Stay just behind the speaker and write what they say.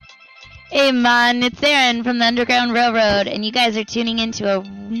Hey, man, it's Aaron from the Underground Railroad, and you guys are tuning into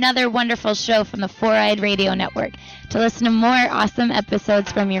another wonderful show from the Four Eyed Radio Network. To listen to more awesome episodes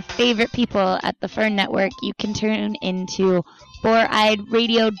from your favorite people at the Fern Network, you can tune into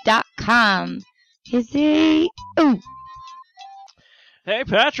foureyedradio.com. Hey,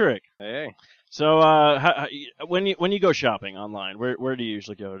 Patrick. Hey. So, when you go shopping online, where do you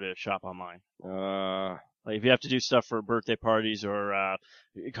usually go to shop online? Like if you have to do stuff for birthday parties or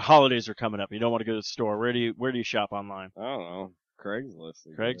holidays are coming up, you don't want to go to the store. Where do you shop online? I don't know. Craigslist.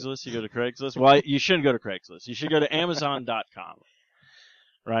 Craigslist. You go to Craigslist. Well, you shouldn't go to Craigslist. You should go to Amazon.com.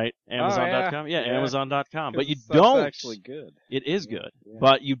 Right? Amazon.com. Yeah, Amazon.com. But you don't. That's actually good. It is good. Yeah.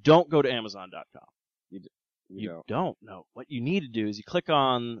 But you don't go to Amazon.com. You don't. No. What you need to do is you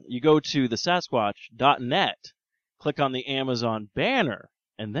go to the Sasquatch.net, click on the Amazon banner,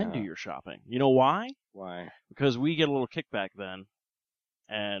 and then do your shopping. You know why? Why? Because we get a little kickback then,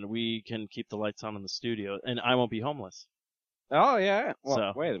 and we can keep the lights on in the studio, and I won't be homeless. Oh, yeah.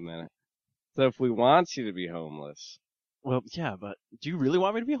 Well, wait a minute. So if we want you to be homeless. Well, yeah, but do you really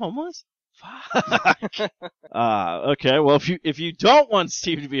want me to be homeless? Fuck. Okay, well, if you don't want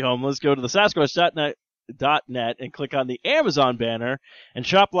Steve to be homeless, go to the Sasquatch.net and click on the Amazon banner and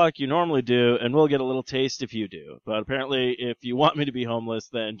shop like you normally do, and we'll get a little taste if you do. But apparently, if you want me to be homeless,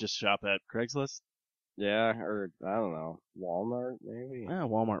 then just shop at Craigslist. Yeah, or, I don't know, Walmart, maybe? Yeah,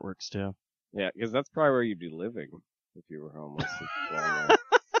 Walmart works too. Yeah, because that's probably where you'd be living if you were homeless. Walmart.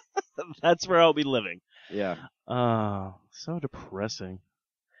 That's where I'll be living. Yeah. So depressing.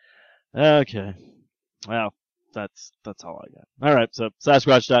 Okay. Well, that's all I got. All right, so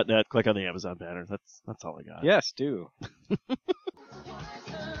Sasquatch.net, click on the Amazon banner. That's all I got. Yes, do.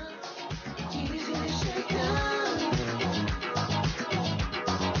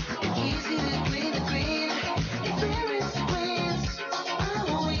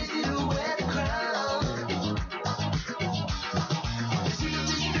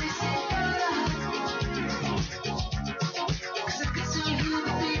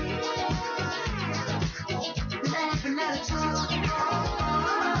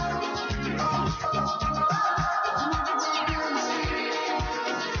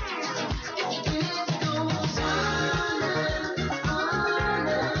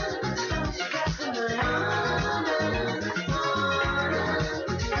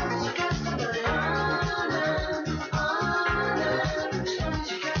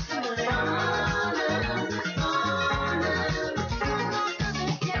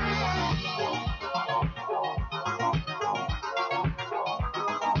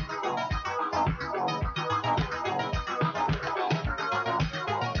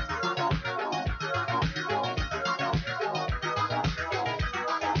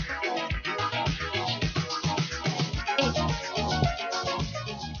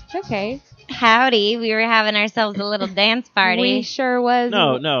 Okay. Howdy, we were having ourselves a little dance party. We sure was.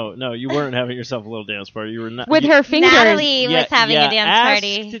 No, you weren't having yourself a little dance party. You were not. With her fingers. Natalie was having a dance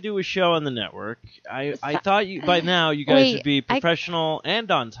party. Asked to do a show on the network. I thought by now you guys would be professional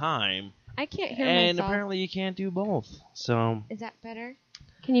and on time. I can't hear and myself. Apparently you can't do both. So. Is that better?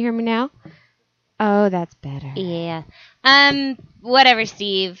 Can you hear me now? Oh, that's better. Yeah. Whatever,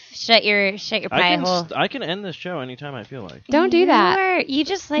 Steve. Shut your pie hole. I can end this show anytime I feel like. Don't do that. You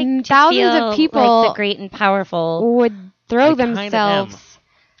just like thousands of people like the great and powerful would throw themselves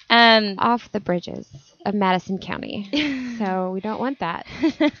off the bridges of Madison County. So we don't want that.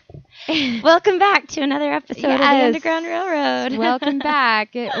 Welcome back to another episode of the Underground Railroad. Welcome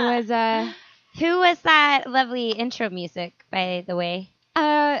back. It was Who was that lovely intro music, by the way?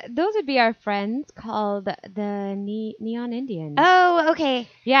 Those would be our friends called the Neon Indians. Oh, okay.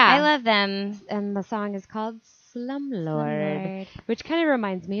 Yeah. I love them. And the song is called Slumlord, which kind of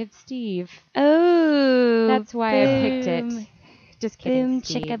reminds me of Steve. Oh. That's why I picked it. Just kidding, boom,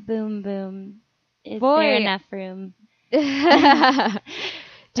 Steve. Chicka boom boom. Is Boy. there enough room? Do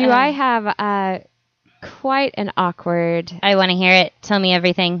I have quite an awkward... I want to hear it. Tell me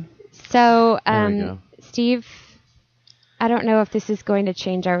everything. So, There we go. Steve... I don't know if this is going to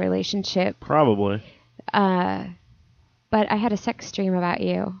change our relationship. Probably. But I had a sex dream about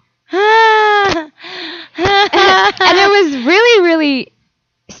you. And it was really, really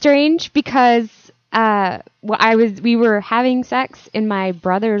strange because we were having sex in my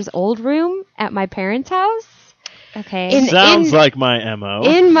brother's old room at my parents' house. Okay. Sounds like my MO.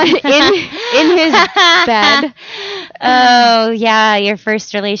 In his bed. Oh, yeah, your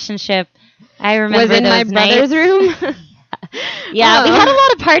first relationship. I remember was in my brother's room. Yeah, we had a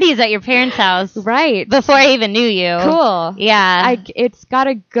lot of parties at your parents' house. Right. Before I even knew you. Cool. Yeah. It's got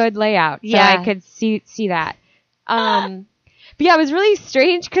a good layout, so I could see that. yeah, it was really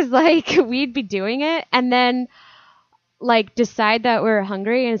strange because like we'd be doing it and then like decide that we were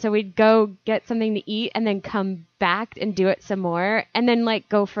hungry, and so we'd go get something to eat and then come back and do it some more, and then like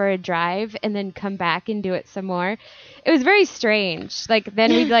go for a drive and then come back and do it some more. It was very strange. Like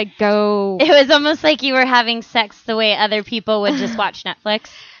then we'd like go. It was almost like you were having sex the way other people would just watch Netflix.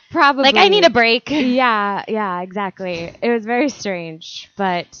 Probably. Like, I need a break. Yeah, exactly. It was very strange,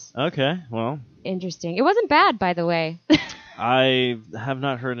 but Okay, well, interesting. It wasn't bad, by the way. I have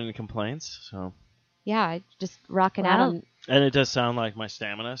not heard any complaints, so. Yeah, just rocking out on. And it does sound like my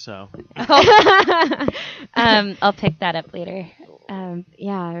stamina, so. I'll pick that up later.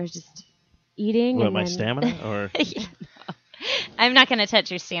 Yeah, I was just eating. What, and my then... stamina? Or Yeah, no. I'm not going to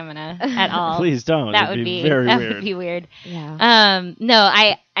touch your stamina at all. please don't. That It'd would be very that weird. would be weird. Yeah. No,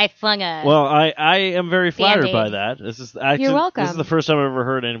 I flung a. Well, I am very flattered Band-Aid. by that. This is actually, You're welcome. This is the first time I've ever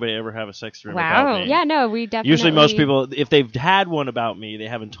heard anybody ever have a sex dream Wow. about me. Yeah, no, we definitely. Usually, most people, if they've had one about me, they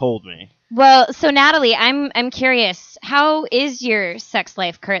haven't told me. Well, so Natalie, I'm curious. How is your sex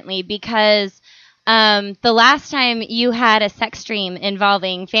life currently? Because the last time you had a sex dream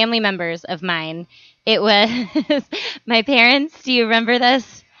involving family members of mine, it was my parents. Do you remember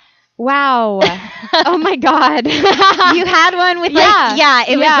this? Wow. Oh my God. You had one with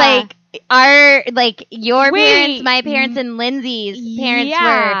it was like your parents, my parents, and Lindsay's parents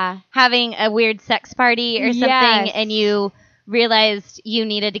were having a weird sex party or something, and you realized you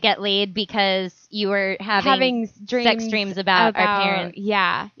needed to get laid because you were having sex dreams about our parents.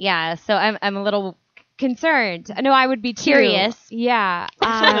 Yeah. So I'm a little concerned. No, I would be curious. Too. Yeah.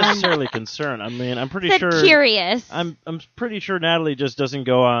 Not necessarily concerned. I mean, I'm pretty sure. Curious. I'm pretty sure Natalie just doesn't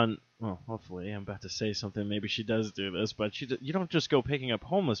go on. Well, hopefully, I'm about to say something. Maybe she does do this, but you don't just go picking up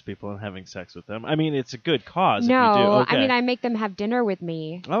homeless people and having sex with them. I mean, it's a good cause. No, if you do. Okay. I mean, I make them have dinner with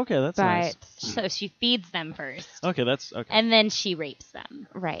me. Okay, that's nice. So she feeds them first. Okay, that's okay. And then she rapes them.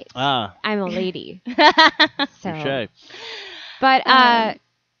 Right. Ah, I'm a lady. So. touche. But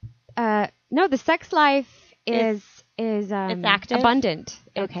no, the sex life is it's active? abundant.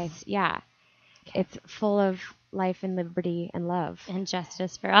 Okay. It's full of life and liberty and love and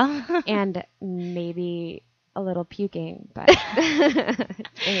justice for all. And maybe a little puking, but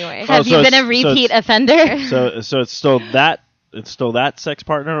anyway. Have you been a repeat offender? So it's still that sex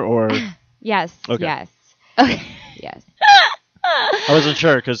partner, or yes. Okay. Yes. Okay. Yes. I wasn't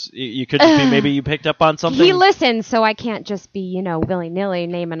sure because you could maybe you picked up on something. He listens, so I can't just be willy-nilly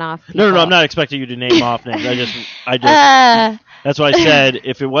naming off people. No, I'm not expecting you to name off names. I just that's why I said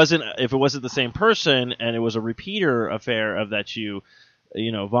if it wasn't the same person and it was a repeater affair of that you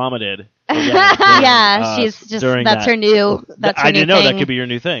vomited. She's just that's her new. I didn't know that could be your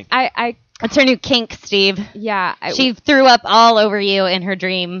new thing. That's her new kink, Steve. Yeah, she threw up all over you in her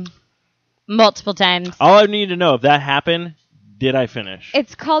dream multiple times. All I need to know, if that happened, did I finish?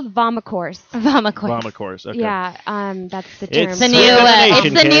 It's called Vomicourse. Vomicourse. Okay. Yeah, that's the term. It's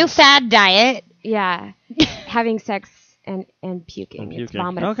the new fad diet. Yeah, having sex and puking. It's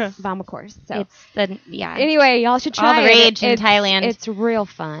vomit. Okay. Vomicourse. So it's Anyway, y'all should try all the rage in Thailand. It's real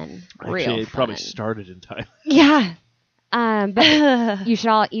fun. Actually, it probably started in Thailand. Yeah. But you should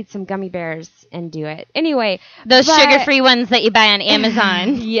all eat some gummy bears and do it. Anyway, those sugar-free ones that you buy on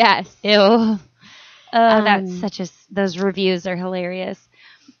Amazon. Yes. Ew. Those reviews are hilarious.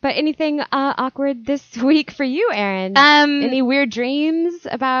 But anything awkward this week for you, Erin? Any weird dreams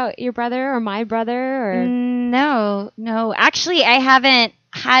about your brother or my brother? Or No. Actually, I haven't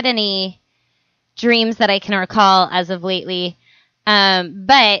had any dreams that I can recall as of lately.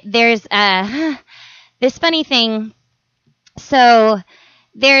 But there's this funny thing. So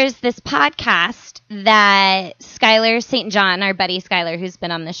there's this podcast that Skylar St. John, our buddy Skylar, who's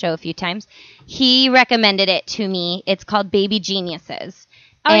been on the show a few times, he recommended it to me. It's called Baby Geniuses.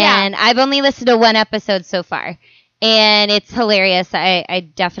 And I've only listened to one episode so far. And it's hilarious.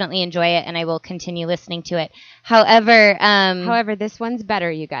 I definitely enjoy it, and I will continue listening to it. However, this one's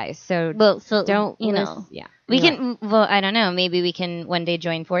better, you guys. So don't, Yeah. We can, I don't know. Maybe we can one day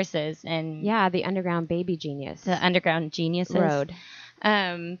join forces and. Yeah, the Underground Baby Genius. The Underground Geniuses. Road.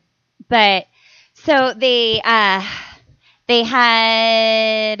 But, so they had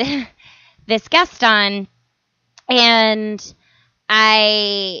this guest on, and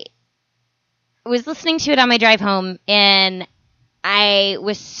I was listening to it on my drive home, and I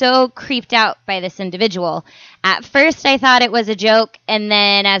was so creeped out by this individual. At first, I thought it was a joke, and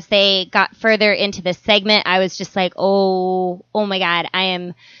then as they got further into the segment, I was just like, oh my God, I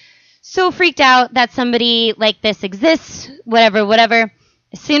am so freaked out that somebody like this exists, whatever.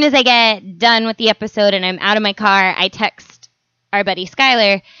 As soon as I get done with the episode and I'm out of my car, I text our buddy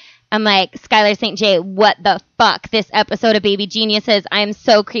Skylar, I'm like, Skylar St. J, what the fuck? This episode of Baby Geniuses, I'm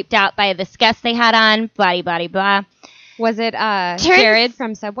so creeped out by this guest they had on, blah, blah, blah. Was it Jared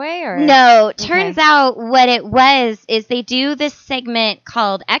from Subway? Or No, turns out what it was is they do this segment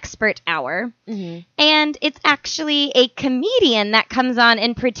called Expert Hour, and it's actually a comedian that comes on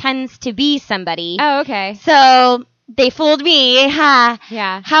and pretends to be somebody. Oh, okay. So they fooled me. Ha.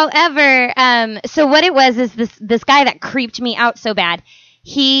 Yeah. However, so what it was is this guy that creeped me out so bad.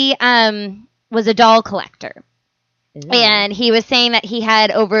 He was a doll collector. And he was saying that he had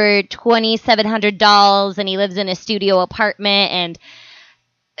over 2,700 dolls, and he lives in a studio apartment, and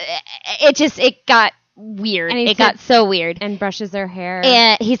it got weird. It got so weird. And brushes their hair.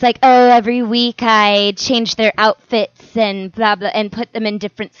 And he's like, oh, every week I change their outfits and blah, blah, and put them in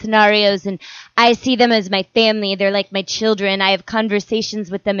different scenarios, and I see them as my family. They're like my children. I have conversations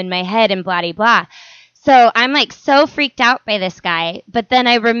with them in my head and blah, blah, blah. So I'm like so freaked out by this guy. But then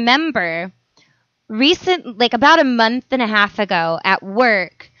I remember about a month and a half ago at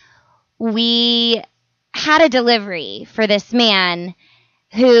work, we had a delivery for this man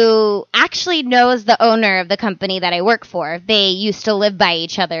who actually knows the owner of the company that I work for. They used to live by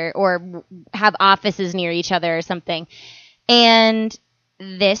each other or have offices near each other or something. And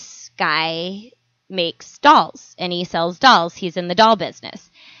this guy makes dolls, and he sells dolls. He's in the doll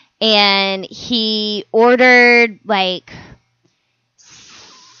business. And he ordered like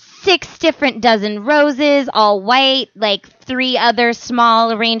 6 different dozen roses, all white, like 3 other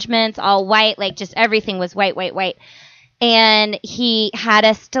small arrangements, all white, like just everything was white, white, white. And he had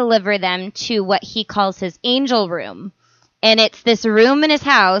us deliver them to what he calls his angel room. And it's this room in his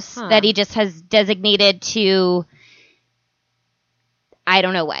house that he just has designated to, I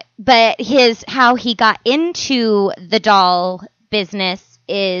don't know what. But how he got into the doll business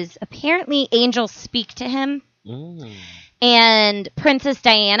is apparently angels speak to him. And Princess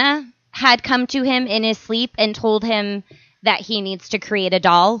Diana had come to him in his sleep and told him that he needs to create a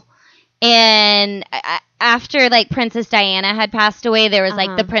doll. And after like Princess Diana had passed away, there was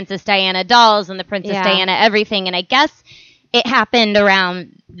like the Princess Diana dolls and the Princess Diana everything. And I guess it happened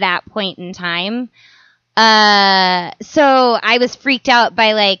around that point in time. So I was freaked out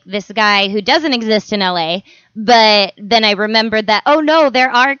by like this guy who doesn't exist in LA. But then I remembered that, oh no,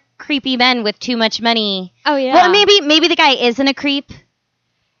 there are creepy men with too much money. Oh yeah. Well, maybe the guy isn't a creep.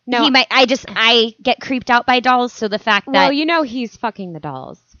 No, he might. I get creeped out by dolls. So the fact that he's fucking the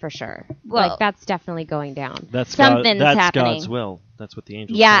dolls for sure. Well, like that's definitely going down. That's something's happening. God's will. That's what the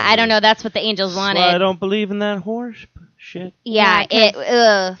angels. Yeah, I don't know. That's what the angels wanted. Well, I don't believe in that horse shit. Yeah,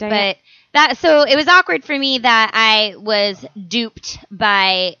 but that. So it was awkward for me that I was duped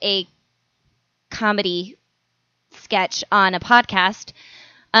by a comedy sketch on a podcast.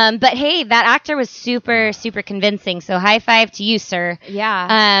 But hey, that actor was super, super convincing. So high five to you, sir.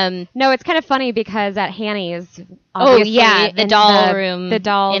 Yeah. No, it's kind of funny because at Hanny's, the doll room, the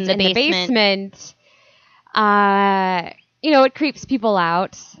dolls in the basement. It creeps people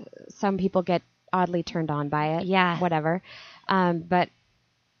out. Some people get oddly turned on by it. Yeah. Whatever. But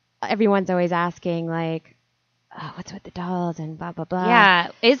everyone's always asking like, oh, what's with the dolls and blah blah blah.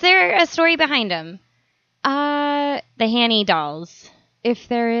 Yeah. Is there a story behind them? The Hanny dolls. If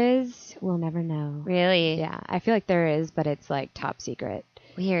there is, we'll never know. Really? Yeah, I feel like there is, but it's like top secret.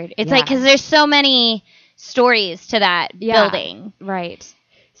 Weird. It's like because there's so many stories to that building. Right.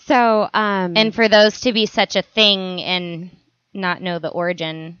 So, and for those to be such a thing and not know the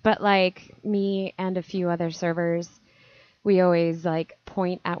origin. But like me and a few other servers, we always like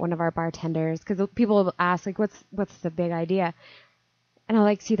point at one of our bartenders because people will ask like, "What's the big idea?" And I'll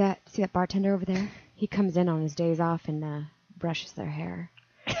like see that bartender over there. He comes in on his days off and brushes their hair.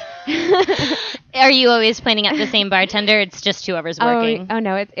 Are you always pointing at the same bartender? It's just whoever's working. Oh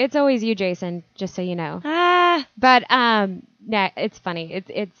no, it's always you, Jason. Just so you know. But it's funny.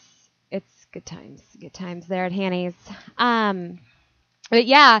 It's good times. Good times there at Hanny's. But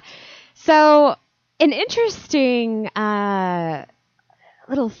yeah, so an interesting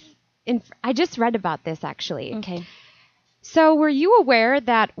little. I just read about this actually. Okay. So were you aware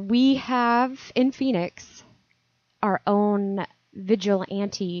that we have in Phoenix our own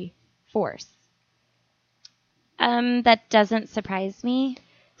vigilante force? That doesn't surprise me.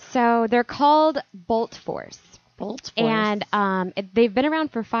 So they're called Bolt Force. Bolt Force. And they've been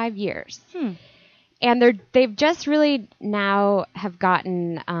around for 5 years. And they've just really now have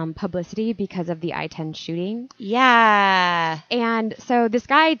gotten publicity because of the I-10 shooting. Yeah. And so this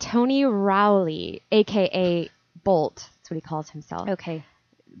guy, Tony Rowley, a.k.a. Bolt, that's what he calls himself. Okay.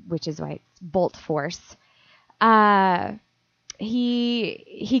 Which is why it's Bolt Force.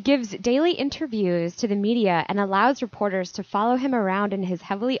 he gives daily interviews to the media and allows reporters to follow him around in his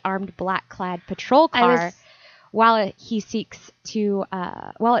heavily armed black-clad patrol car while it seeks to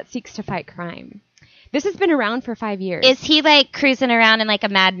fight crime. This has been around for 5 years. Is he like cruising around in like a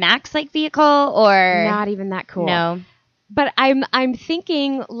Mad Max like vehicle, or not even that cool? No. But I'm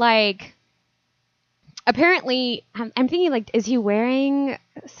thinking like, apparently I'm thinking like, is he wearing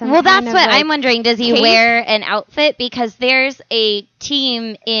some? Well, that's kind of, what like, I'm wondering. Does he cape? wear an outfit? Because there's a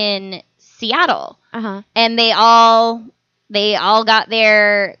team in Seattle, and they all got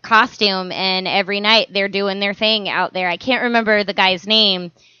their costume, and every night they're doing their thing out there. I can't remember the guy's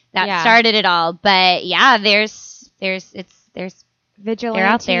name that started it all, but yeah, there's vigilante, they're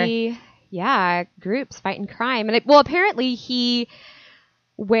out there. Groups fighting crime, and apparently he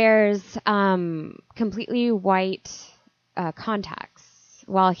wears completely white contacts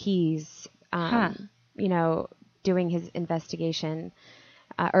while he's doing his investigation,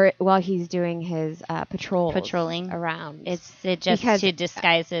 or while he's doing his patrolling around. It just to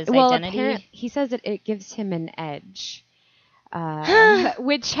disguise his identity. He says that it gives him an edge.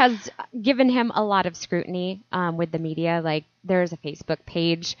 Which has given him a lot of scrutiny with the media. Like, there's a Facebook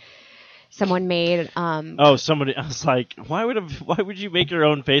page someone made. Somebody. I was like, why would you make your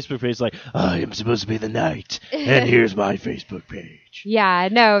own Facebook page? Like, I am supposed to be the knight, and here's my Facebook page. Yeah,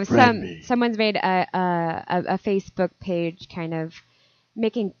 no. Someone's made a Facebook page, kind of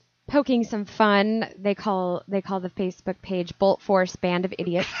poking some fun. They call the Facebook page Bolt Force Band of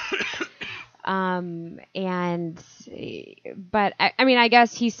Idiots. But I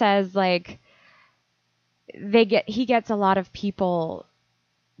guess he says like he gets a lot of people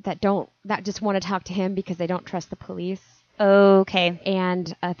that just want to talk to him because they don't trust the police. Okay.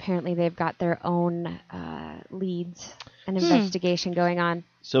 And apparently they've got their own leads and investigation going on.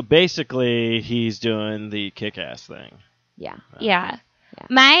 So basically he's doing the kick-ass thing. Yeah. Yeah.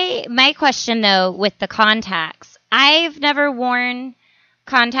 My question though with the contacts, I've never worn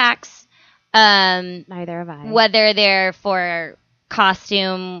contacts. Neither have I. Whether they're for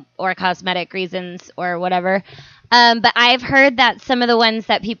costume or cosmetic reasons or whatever. But I've heard that some of the ones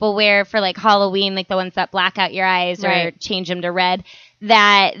that people wear for like Halloween, like the ones that black out your eyes or change them to red,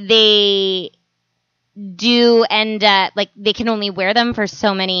 that they do end up, like they can only wear them for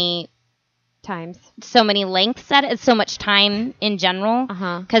so many times, so many lengths at it, so much time in general,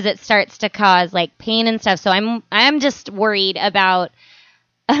 because it starts to cause like pain and stuff. So I'm just worried about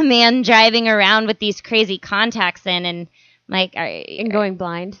a man driving around with these crazy contacts in and like and going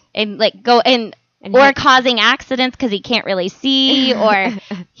blind and like or causing accidents because he can't really see, or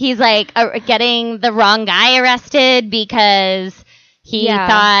he's like getting the wrong guy arrested because he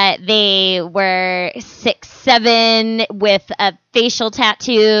thought they were 6'7" with a facial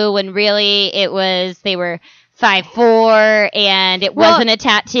tattoo when really they were 5'4" and it wasn't a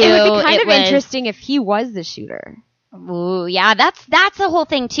tattoo. It would be kind of interesting if he was the shooter. Ooh, yeah, that's the whole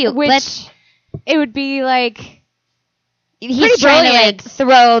thing too. Which it would be like he's trying to like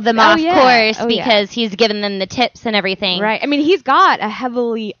throw them off course because he's given them the tips and everything. Right. I mean, he's got a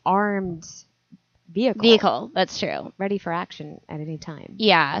heavily armed vehicle. That's true. Ready for action at any time.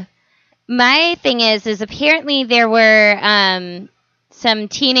 Yeah. My thing is apparently there were some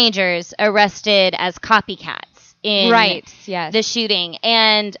teenagers arrested as copycats in the shooting,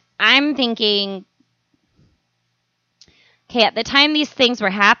 and I'm thinking, okay, at the time these things were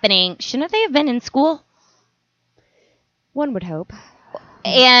happening, shouldn't they have been in school? One would hope.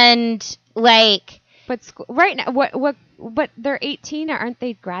 And like, but right now, what they're 18, aren't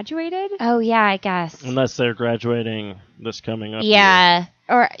they graduated? Oh yeah, I guess. Unless they're graduating this coming up. Yeah.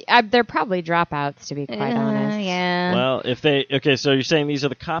 Or they're probably dropouts, to be quite honest. Yeah. Well, so you're saying these are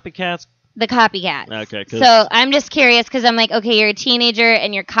the copycats? The copycats. Okay. So I'm just curious because I'm like, okay, you're a teenager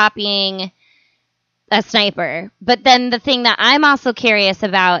and you're copying a sniper. But then the thing that I'm also curious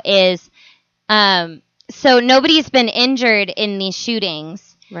about is, so nobody's been injured in these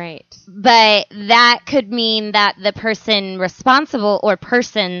shootings. Right. But that could mean that the person responsible or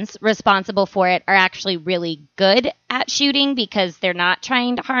persons responsible for it are actually really good at shooting because they're not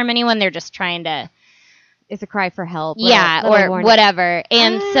trying to harm anyone. They're just trying to... It's a cry for help. Yeah, or whatever.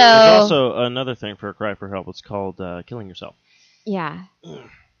 And so... There's also another thing for a cry for help. It's called killing yourself. Yeah.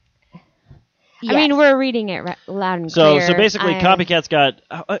 Yes. I mean, we're reading it loud and clear. So basically, copycats got...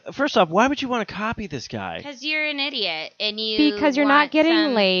 first off, why would you want to copy this guy? Because you're an idiot, and because you're not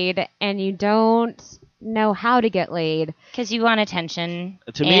getting laid, and you don't know how to get laid. Because you want attention.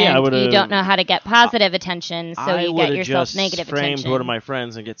 To me, I would have... You don't know how to get positive attention, so you get yourself negative attention. I would have just framed one of my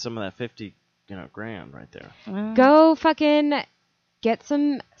friends and get some of that 50 grand right there. Go fucking get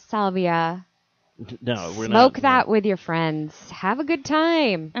some salvia. No, we're not. Smoke that with your friends. Have a good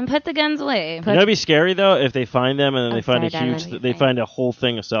time. And put the guns away. You know, it'd be scary though if they find them and then they find sorry, they find a whole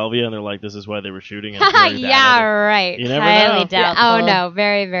thing of salvia and they're like, "This is why they were shooting." And it's very bad. Yeah, right. You never Highly know. doubtful. Oh no,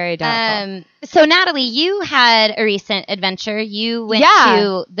 very, very doubtful. So Natalie, you had a recent adventure. You went Yeah.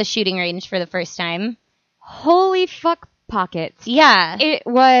 to the shooting range for the first time. Holy fuck pockets. Yeah. It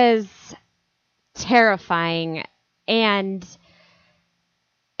was terrifying and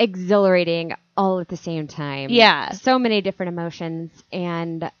exhilarating all at the same time. Yeah. So many different emotions,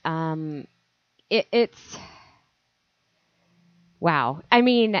 and it's wow. I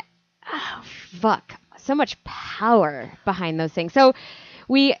mean, fuck, so much power behind those things. So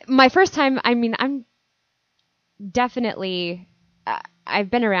my first time, I mean, I'm definitely I've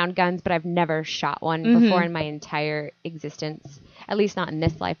been around guns, but I've never shot one before in my entire existence. At least not in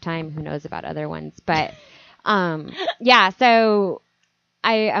this lifetime. Who knows about other ones? But yeah. So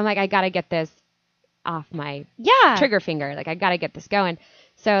I'm like, I gotta get this off my trigger finger. Like, I gotta get this going.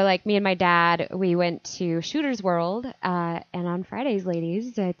 So, like, me and my dad, we went to Shooter's World, and on Fridays,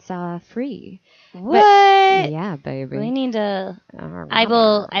 ladies, it's free. What? But, yeah, baby. We need to. I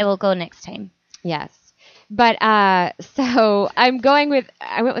will go next time. Yes. But so I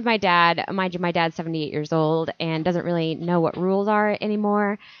went with my dad. Mind you, my dad's 78 years old and doesn't really know what rules are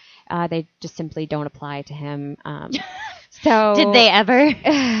anymore. They just simply don't apply to him. So Did they ever?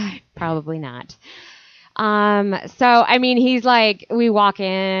 Probably not. So I mean, he's like, we walk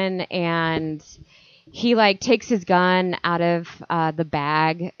in and he like takes his gun out of the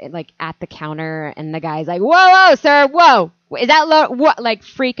bag, like at the counter, and the guy's like, whoa, sir, whoa. Is that what? Like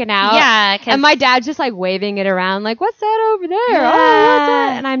freaking out? Yeah. And my dad's just like waving it around, like, what's that over there? Yeah. Oh, what's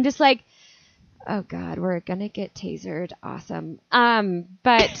that? And I'm just like, oh God, we're gonna get tasered. Awesome.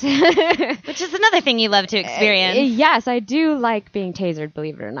 But Which is another thing you love to experience. yes, I do like being tasered,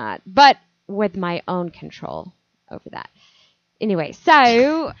 believe it or not, but with my own control over that. Anyway, so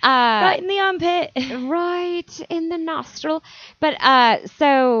Right in the armpit. right in the nostril. But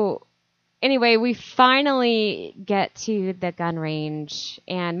so anyway, we finally get to the gun range,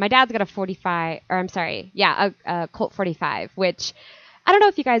 and my dad's got a Colt 45, which I don't know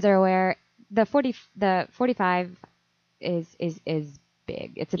if you guys are aware. The 45 is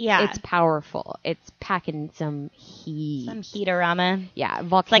big. It's powerful. It's packing some heat. Some heaterama. Yeah, It's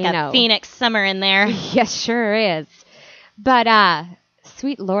volcano. like a Phoenix summer in there. Yes, sure is. But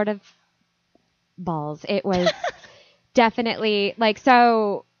sweet Lord of balls, it was definitely like,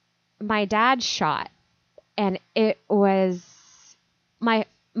 so my dad shot, and it was my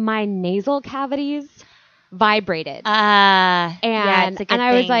nasal cavities vibrated. Yeah, And it's a good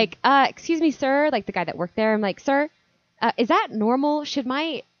I was thing. like, excuse me, sir, like the guy that worked there. I'm like, sir, is that normal? Should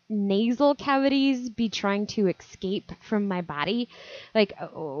my nasal cavities be trying to escape from my body? Like,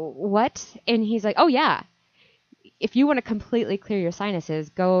 what? And he's like, oh yeah. If you want to completely clear your sinuses,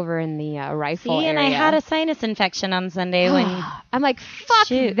 go over in the rifle See, and area. I had a sinus infection on Sunday when I'm like, fuck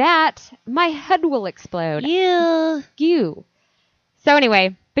Shoot. that. My head will explode. you. So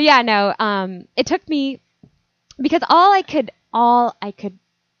anyway, but yeah, no, it took me, because all I could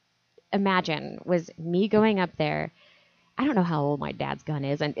imagine was me going up there. I don't know how old my dad's gun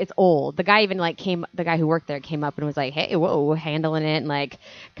is, and it's old. The guy even the guy who worked there came up and was like, hey, whoa, handling it and like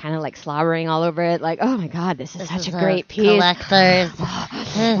kind of like slobbering all over it. Like, oh my God, this is such a great piece. Collectors.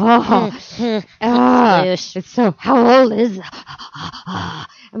 It's so, how old is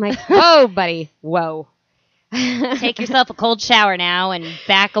I'm like, whoa, buddy, whoa. Take yourself a cold shower now and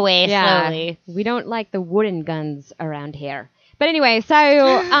back away slowly. We don't like the wooden guns around here. But anyway, so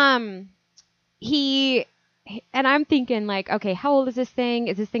and I'm thinking like, okay, how old is this thing?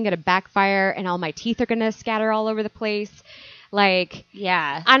 Is this thing gonna backfire and all my teeth are gonna scatter all over the place? Like,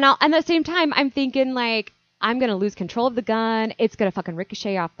 Yeah. and at the same time, I'm thinking like, I'm gonna lose control of the gun. It's gonna fucking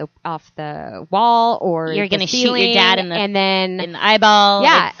ricochet off the wall, or You're the gonna shoot ceiling, your dad in the eyeball.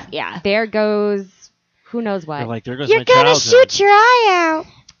 Yeah. It's- yeah. there goes who knows what. They're like, there goes You're my gonna childhood. shoot your eye out.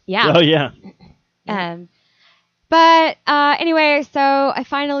 Yeah. Oh yeah. But anyway, so I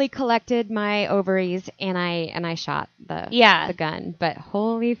finally collected my ovaries and I shot the gun. But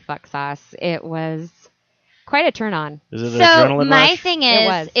holy fuck sauce, it was quite a turn on. Is it an So adrenaline my rush? thing It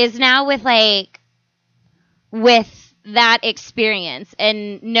was. is now with that experience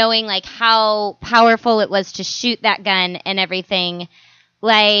and knowing like how powerful it was to shoot that gun and everything,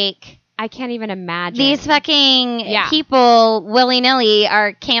 like I can't even imagine. these fucking Yeah. people willy-nilly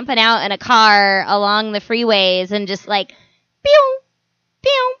are camping out in a car along the freeways and just like pew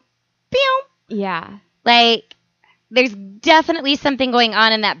pew pew. Yeah. Like there's definitely something going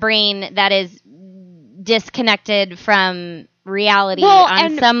on in that brain that is disconnected from reality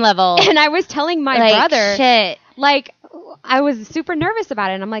on some level. And I was telling my like, brother, shit. like, I was super nervous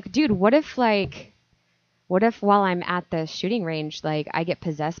about it. And I'm like, dude, what if while I'm at the shooting range, like, I get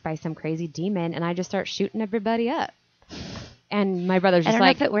possessed by some crazy demon and I just start shooting everybody up? And my brother's just I don't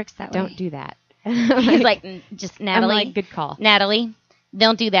like, know if it works that way. don't do that. He's like, just Natalie. I'm like, good call. Natalie,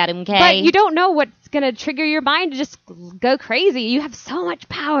 don't do that, okay? But you don't know what's going to trigger your mind to just go crazy. You have so much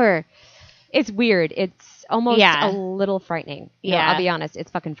power. It's weird. It's almost a little frightening. You know, I'll be honest.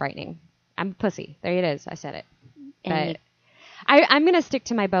 It's fucking frightening. I'm a pussy. There it is. I said it. But I'm going to stick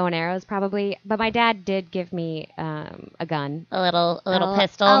to my bow and arrows probably. But my dad did give me a gun. A little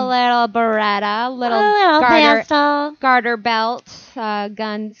pistol. A little Beretta. A little garter belt.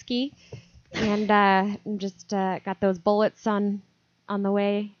 Gun ski. And just got those bullets on the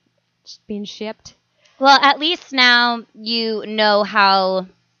way, just being shipped. Well, at least now you know how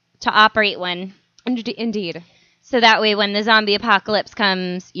to operate one. Indeed. So that way when the zombie apocalypse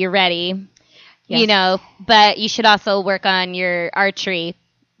comes, you're ready. Yes. You know, but you should also work on your archery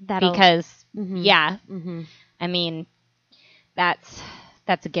because, I mean, that's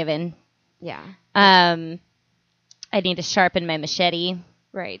a given. Yeah. I need to sharpen my machete.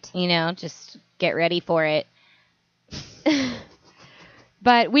 Right. You know, just get ready for it.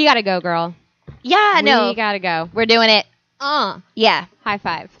 But we gotta go, girl. Yeah, We gotta go. We're doing it. Yeah. High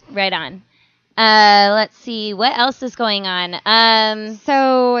five. Right on. Let's see. What else is going on?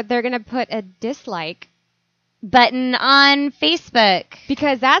 So they're going to put a dislike button on Facebook.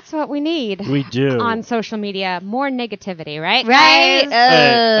 Because that's what we need. We do. On social media. More negativity, right? Right.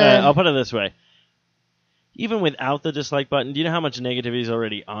 I'll put it this way. Even without the dislike button, do you know how much negativity is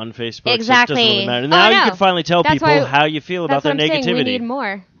already on Facebook? Exactly. So it doesn't really matter. Now you can finally tell people how you feel about their negativity. Saying. We need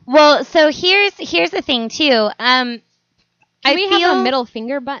more. Well, so here's the thing too. Can we have a middle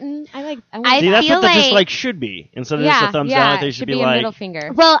finger button? See, that's what the dislike should be. Instead of just a thumbs out, they should be like a middle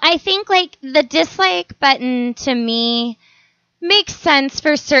finger. Well, I think like the dislike button to me makes sense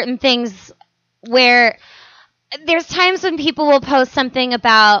for certain things where there's times when people will post something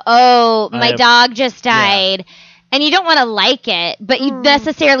about, my dog just died. Yeah. And you don't want to like it, but you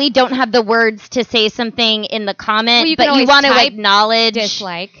necessarily don't have the words to say something in the comment, but you want to acknowledge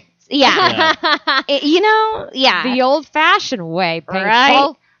dislike. Yeah. The old-fashioned way, people.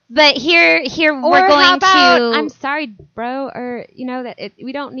 Right? But here or we're going how about, to... I'm sorry, bro, or,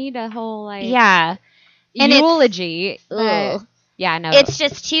 we don't need a whole, and eulogy. No. It's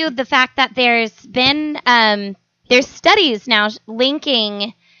just, too, the fact that there's been, there's studies now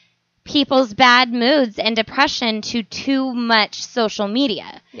linking people's bad moods and depression to too much social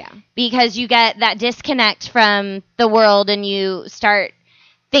media. Yeah. Because you get that disconnect from the world and you start...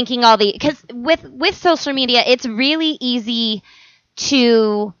 thinking because with social media, it's really easy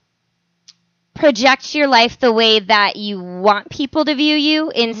to project your life the way that you want people to view you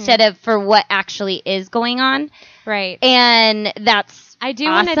instead of for what actually is going on. Right. And that's I do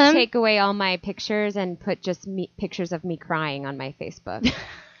want to take away all my pictures and put just pictures of me crying on my Facebook.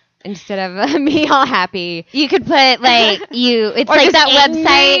 Instead of me all happy. You could put it's like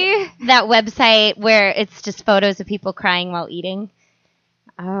that website where it's just photos of people crying while eating.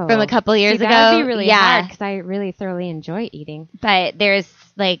 Oh. From a couple years ago. That would be really hard because I really thoroughly enjoy eating. But there was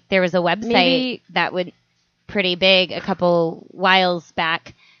a website that went pretty big a couple whiles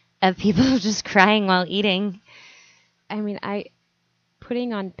back of people just crying while eating. I mean,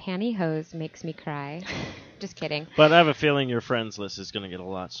 putting on pantyhose makes me cry. Just kidding. But I have a feeling your friends list is going to get a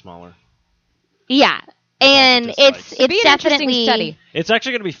lot smaller. Yeah. And it's definitely study. It's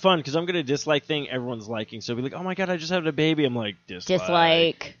actually going to be fun because I'm going to dislike thing everyone's liking. So be like, oh my god, I just had a baby. I'm like,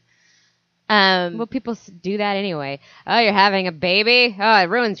 dislike. Well, people do that anyway. Oh, you're having a baby? Oh, it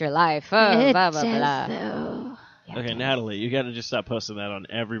ruins your life. Oh, blah, blah, blah. Though. Okay, Natalie, you got to just stop posting that on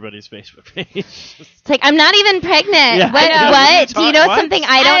everybody's Facebook page. It's like, I'm not even pregnant. Yeah, what? Do you know something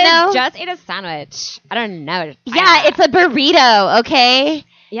I don't know? Just ate a sandwich. I don't know. Yeah, it's a burrito, okay?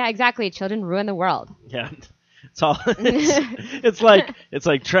 Yeah, exactly. Children ruin the world. Yeah, it's all. It's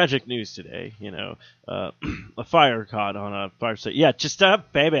like tragic news today. A fire caught on a fire site. Yeah, just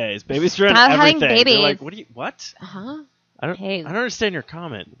stop babies. Babies ruin everything. Having babies. You're like, what? I don't understand your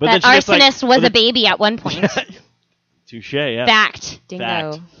comment. But that arsonist was a baby at one point. Touche. Yeah. Fact.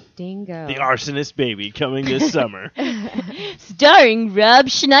 Dingo. The arsonist baby coming this summer. Starring Rob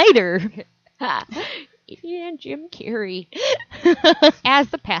Schneider. And Jim Carrey as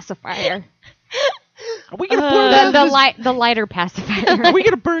the pacifier. Are we gonna burn down the lighter pacifier? Are we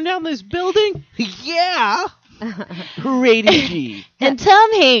gonna burn down this building? Yeah. Rated G. And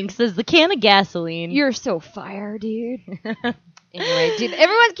Tom Hanks is the can of gasoline. You're so fire, dude. Anyway, dude,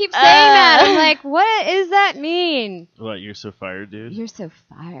 everyone keeps saying that. I'm like, what does that mean? What? You're so fired, dude. You're so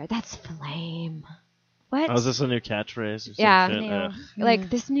fired. That's flame. What? Oh, is this a new catchphrase? Or some Yeah. shit? Like,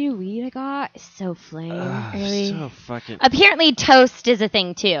 this new weed I got is so flame. Really? So fucking. Apparently, toast is a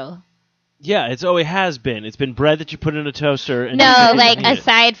thing too. Yeah, it has been. It's been bread that you put in a toaster. And No, you like eat it.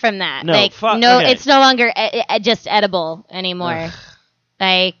 aside from that, No, like okay. it's no longer just edible anymore.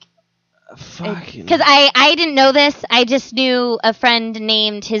 Like, Fucking. because I didn't know this. I just knew a friend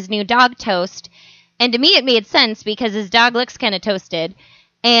named his new dog Toast, and to me it made sense because his dog looks kind of toasted,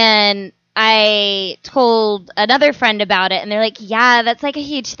 and I told another friend about it, and they're like, "Yeah, that's like a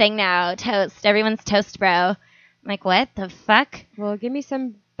huge thing now. Toast, everyone's toast, bro." I'm like, "What the fuck?" Well, give me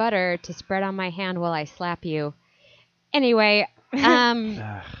some butter to spread on my hand while I slap you. Anyway,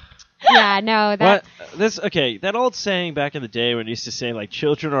 yeah, no, that's... That old saying back in the day when it used to say, like,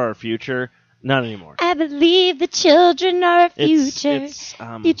 children are our future, not anymore. I believe the children are our future.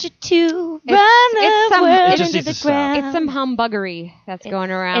 Future to run the world It just into needs the to stop. ground. It's some humbuggery that's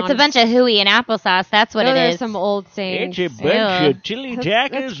going around. It's a bunch of hooey and applesauce. That's what Those it are is. some old sayings. It's a bunch Ew. of chili Let's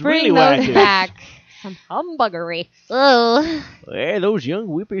jackers, bring really those wackers. back. Some humbuggery. Oh, Hey, those young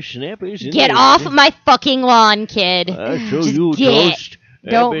whippersnappers. get off my fucking lawn, kid. I'll show Just you a get. toast. I've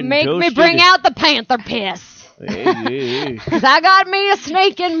Don't been make me toasted. bring out the panther piss. Hey. Because I got me a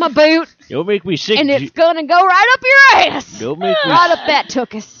snake in my boot, Don't make me sick. and it's going to go right up your ass. Don't make me. Right up that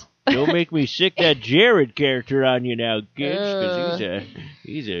tookus. Don't make me sick that Jared character on you now, kids, because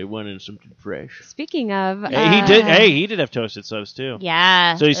he's wanting something fresh. Speaking of... Hey, he did have toasted subs too.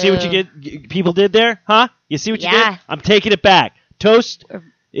 Yeah. So you see what people did there, huh? You see what you Yeah. did? I'm taking it back. Toast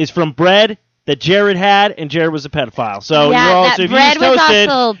is from bread that Jared had, and Jared was a pedophile. So Yeah, you're all, that so if bread you was use toasted,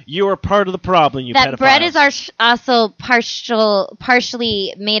 also- you are part of the problem. You That pedophiles. bread is also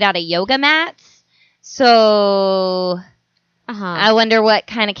partially made out of yoga mats. So I wonder what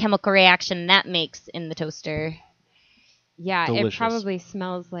kind of chemical reaction that makes in the toaster. Yeah, Delicious. it probably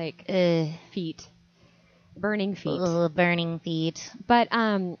smells like feet. Burning feet. Ugh, burning feet. But,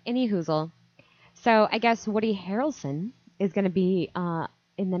 any hoozle. So, I guess Woody Harrelson is going to be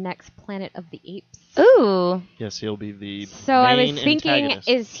in the next Planet of the Apes. Ooh. Yes, he'll be the So I was main thinking, antagonist.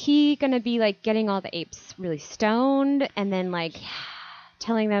 is he going to be like getting all the apes really stoned and then like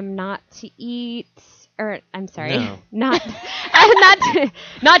telling them not to eat, or I'm sorry, No.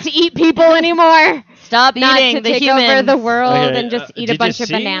 not to eat people anymore, Stop not eating to the take humans. over the world Okay, and just eat did a you bunch of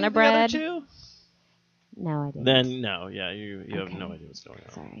see banana the other bread. two? No, I didn't. Then no, yeah, you have Okay. no idea what's going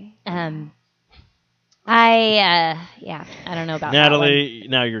on. Sorry. I don't know about Natalie,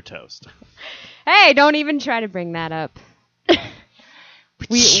 now you're toast. Hey, don't even try to bring that up.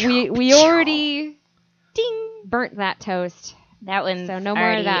 We already burnt that toast. that one's So no more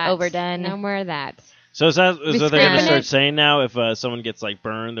already of that. overdone. No more of that. So is that We what they're gonna scraping start it? saying now? If someone gets like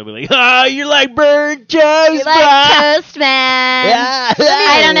burned, they'll be like, "Oh, you like burned toast, You like toast, man? Yeah.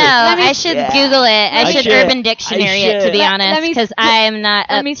 I don't know. Let me- I should Google it. I I should should. Urban Dictionary it, to should. be Let honest, me because I am not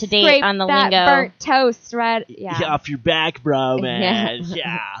Let up me to date scrape on the that lingo. burnt toast, right? Yeah. Get off your back, bro, man. Yeah.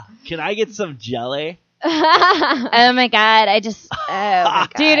 Yeah. Can I get some jelly? Oh my god! I just oh my god.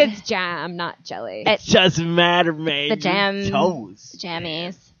 Dude, it's jam, not jelly. It's Doesn't matter, man. the jam. Toast.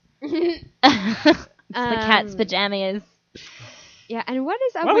 jammies. It's the cat's pajamas. Yeah, and what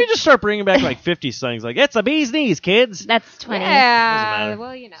is up Why don't with... we just start bringing back like 50 slangs? Like, it's a bee's knees, kids. That's 20. Doesn't Yeah, matter.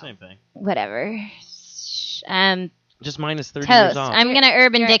 well, you know. Same thing. Whatever. Just minus 30 years Toast. off. I'm gonna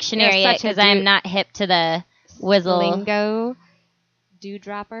Urban You're Dictionary it such a because I'm dude. not hip to the whizzle. Lingo.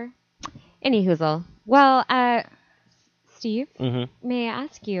 Dewdropper. Any hoozle. Well, Steve, Mm-hmm. may I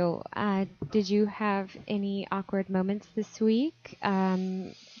ask you, did you have any awkward moments this week?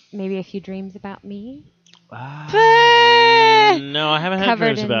 Maybe a few dreams about me? No, I haven't had Covered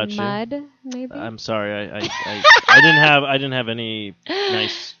dreams in about you. mud, maybe? I'm sorry. I didn't have any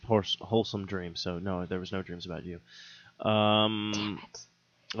nice wholesome dreams. So no, there was no dreams about you. Damn it.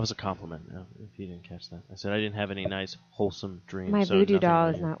 It was a compliment. If you didn't catch that, I said I didn't have any nice wholesome dreams. My so voodoo nothing doll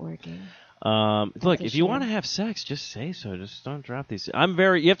about is you. not working. Look, a if you shame. want to have sex, just say so. Just don't drop these. You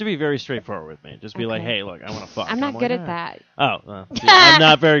have to be very straightforward with me. Just be like, Okay. hey, look, I want to fuck. I'm not like, good at "Ah." that. Oh, well, see, I'm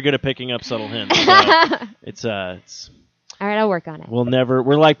not very good at picking up subtle hints. So it's All right, I'll work on it.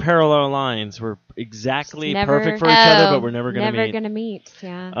 we're like parallel lines. We're exactly Never- perfect for each other, Oh, but we're never gonna meet. Gonna meet,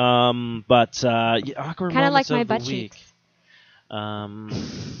 yeah. Awkward Kind of moments like my of the butt week. cheeks. I'm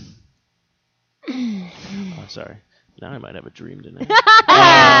sorry. Now I might have a dream tonight.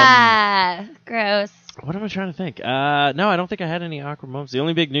 Ah, gross. What am I trying to think? No, I don't think I had any awkward moments. The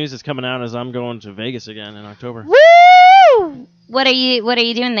only big news that's coming out is I'm going to Vegas again in October. Woo! Woo! What are you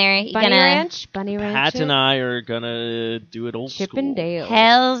doing there? You Bunny gonna Ranch? Bunny Ranch. Pat it? and I are gonna do it old Chip school. and Dale.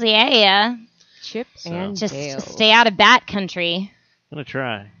 Hells yeah. Chip So. and Just Dale. stay out of Bat Country. Gonna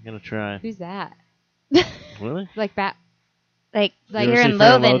try. Who's that? Really? Like Bat? Like You ever you're see in Fear and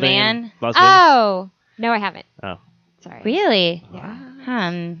Loathing, Loathing man. in Las Vegas? Oh! No, I haven't. Oh. Sorry. Really? Yeah.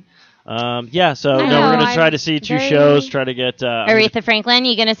 Yeah, so I no, we're know, gonna try I'm to see two very- shows, try to get Aretha Franklin,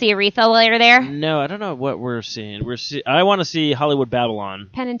 you gonna see Aretha while you're there? No, I don't know what we're seeing. I want to see Hollywood Babylon.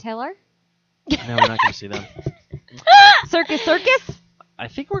 Penn and Teller? No, we're not gonna see them. Circus? I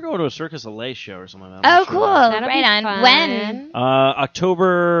think we're going to a Circus LA show or something like Oh, that. cool. That'll Right be on. fun. When?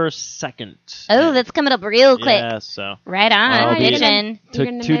 October 2nd. Oh, that's coming up real quick. Yeah, so Right on. I'll be- Bitchin'. took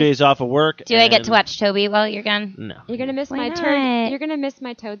gonna 2 miss- days off of work. Do I get and- to watch Toby while you're gone? No. You're gonna miss Why my not? turn. You're gonna miss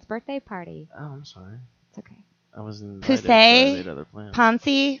my Toad's birthday party. Oh, I'm sorry. It's okay. I wasn't Poussey? invited, so I made other plans.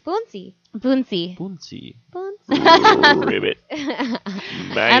 Ponzi? Boonsy. Boonsy. Boonsy. Boonsy. Ribbit.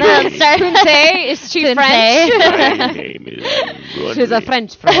 I don't know. Start Boonsy? Is she Boonsy. French? name is She's a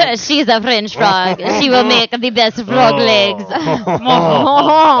French frog. She's a French frog. She will make the best frog legs.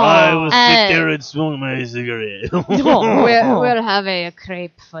 I will sit sit there and smoke my cigarette. we'll have a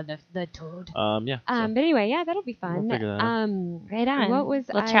crepe for the Toad. Yeah. But anyway, yeah, that'll be fun. We'll figure that out. Right on. What was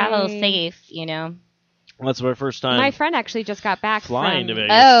we'll I- travel safe, you know. That's my first time My friend actually just got back flying from to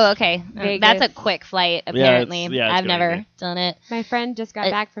Vegas. Oh, okay. Vegas. That's a quick flight, apparently. it's I've gonna never be. done it. My friend just got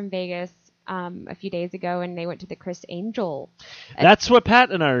back from Vegas a few days ago, and they went to the Chris Angel. That's what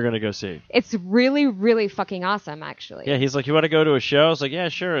Pat and I are going to go see. It's really, really fucking awesome, actually. Yeah, he's like, you want to go to a show? I was like, yeah,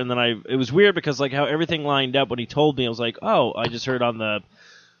 sure. And then it was weird because like how everything lined up when he told me, I was like, oh, I just heard on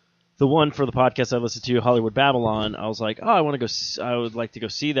the one for the podcast I listened to, Hollywood Babylon. I was like, oh, I want to go. I would like to go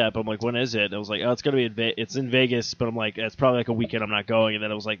see that, but I'm like, when is it? And I was like, oh, it's gonna be it's in Vegas, but I'm like, it's probably like a weekend. I'm not going. And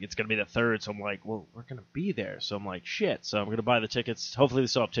then I was like, it's gonna be the 3rd, so I'm like, well, we're gonna be there. So I'm like, shit. So I'm gonna buy the tickets. Hopefully they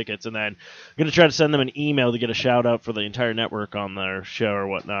still have tickets, and then I'm gonna try to send them an email to get a shout out for the entire network on their show or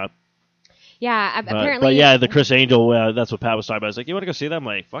whatnot. Yeah, apparently. But yeah, the Chris Angel, that's what Pat was talking about. I was like, you want to go see that? I'm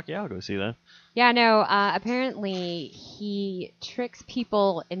like, fuck yeah, I'll go see that. Yeah, no, apparently he tricks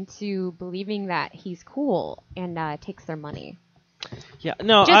people into believing that he's cool and takes their money. Yeah,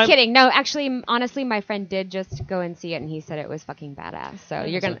 no, Just kidding. No, actually, honestly, my friend did just go and see it, and he said it was fucking badass. So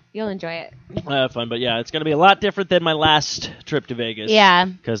you'll enjoy it. Fun, but yeah, it's gonna be a lot different than my last trip to Vegas. Yeah.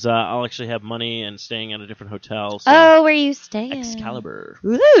 Because I'll actually have money and staying at a different hotel. So Oh, where are you staying? Excalibur.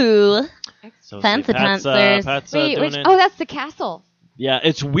 Ooh. So Fancy Pat's, pantsers. Pat's Wait, doing which? it. Oh, that's the castle. Yeah,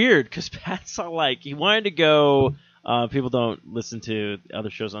 it's weird because Pat's all like he wanted to go. People don't listen to other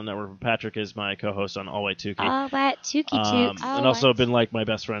shows on the network. Patrick is my co-host on All White Tukey. All that Tukey Tooks. And also been like my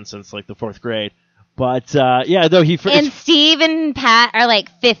best friend since like the 4th grade. But yeah, though And Steve and Pat are like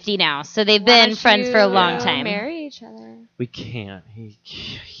 50 now, so they've been friends for a long time. Marry each other. we can't.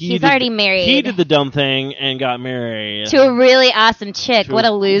 He's already married. He did the dumb thing and got married To a really awesome chick. to What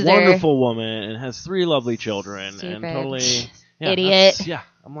a loser. Wonderful woman and has 3 lovely children Stupid. and totally Idiot. Yeah,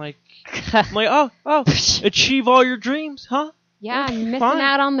 I'm like oh, achieve all your dreams, huh? Yeah, Okay, missing fine.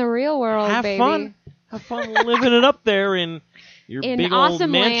 out on the real world, Have baby. fun living it up there in your In big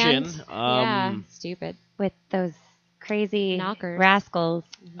awesome old mansion. land. Yeah, stupid. With those crazy Knockers. rascals.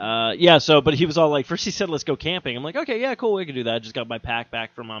 Yeah, so, but he was all like, first he said, let's go camping. I'm like, okay, yeah, cool, we can do that. I just got my pack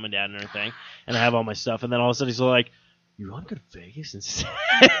back from mom and dad and everything, and I have all my stuff. And then all of a sudden he's like, you want to go to Vegas instead?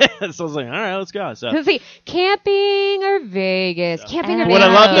 So I was like, all right, let's go. So Let's see, camping or Vegas? Camping or what I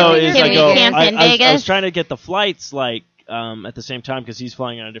Vegas? love though is Can I we go. camp in I was Vegas? trying to get the flights like at the same time because he's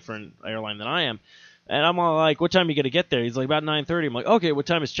flying on a different airline than I am, and I'm all like, "What time are you gonna get there?" He's like, "About 9:30." I'm like, "Okay, what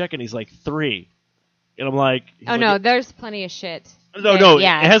time is check-in?" He's like, 3. And I'm like, Oh no, there's plenty of shit. no,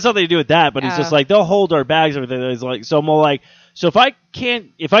 Yeah. it has something to do with that." But he's just Oh. like, they'll hold our bags and everything. He's like, so I'm all like, so if I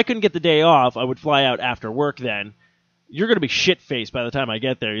couldn't get the day off, I would fly out after work then. You're going to be shit-faced by the time I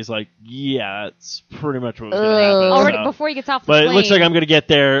get there. He's like, yeah, that's pretty much what was going to happen. Ugh. Already so. before he gets off the But plane. it looks like I'm going to get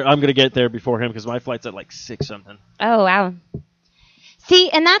there. I'm going to get there before him because my flight's at like 6 something. Oh, wow. See,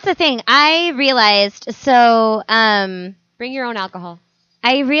 and that's the thing. I realized, so, Bring your own alcohol.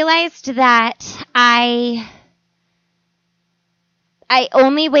 I realized that I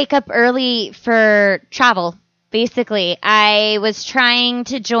only wake up early for travel, basically. I was trying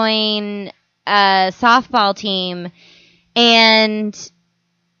to join a softball team, and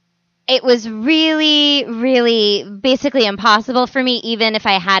it was really, really basically impossible for me, even if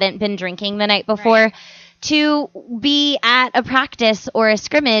I hadn't been drinking the night before, Right. to be at a practice or a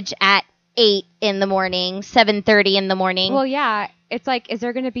scrimmage at 8 in the morning, 7:30 in the morning. Well, yeah. It's like, is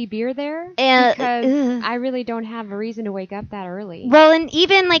there going to be beer there? Because Because I really don't have a reason to wake up that early. well, and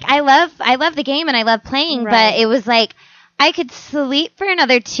even like I love the game and I love playing, Right. but it was like I could sleep for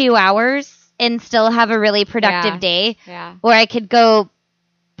another 2 hours and still have a really productive day. Yeah. Or I could go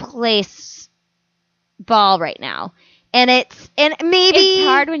play ball right now. And maybe it's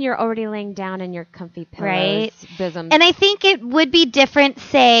hard when you're already laying down in your comfy pillows, right? Bosoms. And I think it would be different,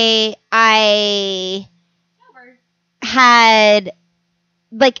 say I had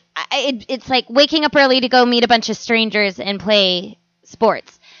like it's like waking up early to go meet a bunch of strangers and play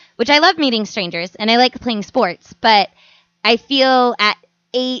sports, which I love meeting strangers and I like playing sports, but I feel at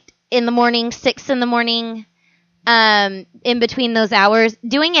 8 in the morning, 6 in the morning, in between those hours,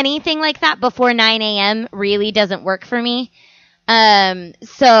 doing anything like that before 9 a.m. really doesn't work for me.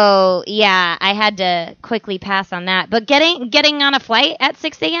 So yeah, I had to quickly pass on that. But getting on a flight at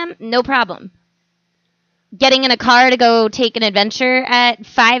 6 a.m., no problem. Getting in a car to go take an adventure at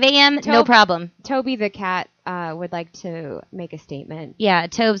 5 a.m., no problem. Toby the cat would like to make a statement. Yeah,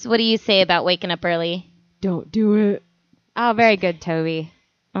 Tobes, what do you say about waking up early? Don't do it. Oh, very good, Toby.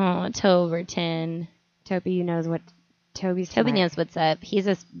 Oh, Toberton. Toby knows what Toby knows what's up. He's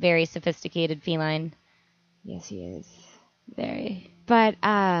a very sophisticated feline. Yes, he is. Very. But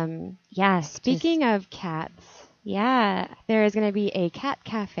yeah, speaking of cats, yeah, there is going to be a cat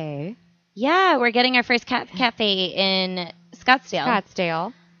cafe. Yeah, we're getting our first cat cafe in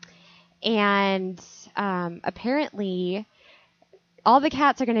Scottsdale. And apparently all the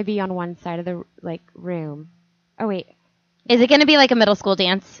cats are going to be on one side of the room. Oh wait. Is it going to be like a middle school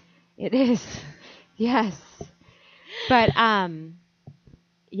dance? It is. Yes. But,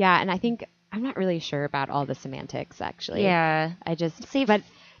 yeah, and I think, I'm not really sure about all the semantics, actually. Yeah. But,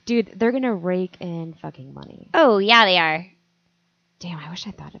 dude, they're going to rake in fucking money. Oh, yeah, they are. Damn, I wish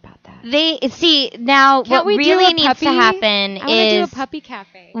I thought about that. Now, Can't what really needs to happen I want to do a puppy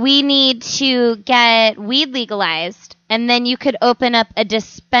cafe. We need to get weed legalized, and then you could open up a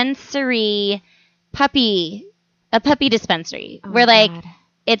dispensary puppy dispensary, where, God.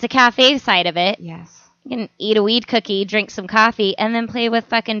 It's a cafe side of it. Yes. You can eat a weed cookie, drink some coffee, and then play with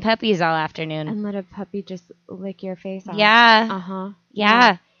fucking puppies all afternoon. And let a puppy just lick your face off. Yeah. Uh-huh.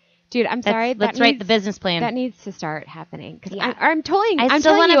 Yeah. Dude, I'm sorry. Let's write the business plan. That needs to start happening. Because yeah. I'm telling you,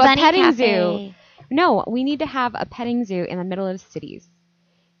 a petting cafe. zoo. No, we need to have a petting zoo in the middle of cities.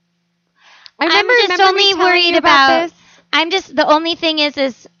 I'm just only worried about this. The only thing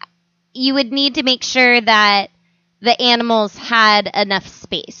is you would need to make sure that the animals had enough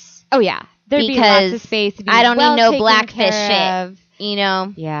space. Oh, yeah. There'd be lots of space. I don't need no blackfish shit. You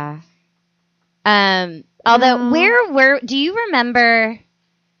know? Yeah. Although, do you remember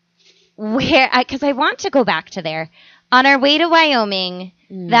because I want to go back to there. On our way to Wyoming,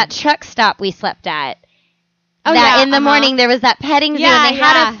 that truck stop we slept at. Oh, in the morning there was that petting zoo and they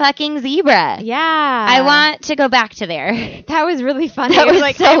had a fucking zebra. Yeah. I want to go back to there. That was really funny. That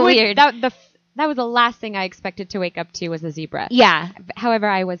was so weird. That was the last thing I expected to wake up to was a zebra. Yeah. However,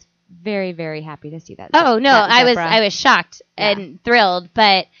 I was very, very happy to see that. Oh no, I was shocked and thrilled,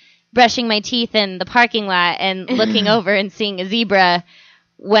 but brushing my teeth in the parking lot and looking over and seeing a zebra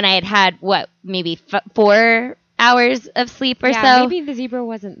when I had maybe 4 hours of sleep or so. Maybe the zebra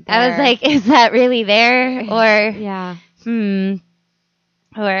wasn't there. I was like, is that really there? Or yeah.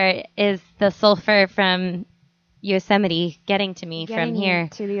 Or is the sulfur from Yosemite getting to me from here?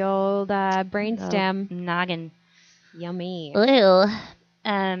 To the old brainstem. Noggin. Yummy. Ew.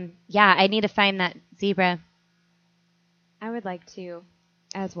 Yeah, I need to find that zebra. I would like to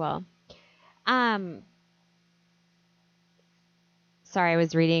as well. Sorry, I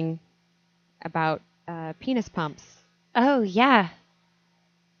was reading about penis pumps. Oh, yeah.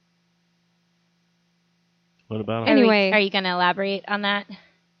 What about it? Anyway. Are you going to elaborate on that?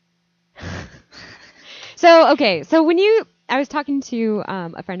 So when I was talking to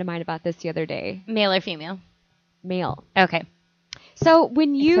a friend of mine about this the other day. Male or female? Male. Okay. So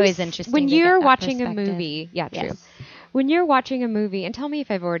when you're watching a movie, true. When you're watching a movie, and tell me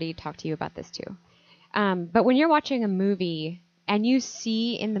if I've already talked to you about this too. But when you're watching a movie and you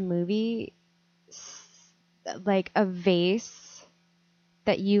see in the movie like a vase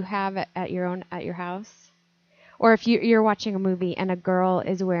that you have at your house, or if you're watching a movie and a girl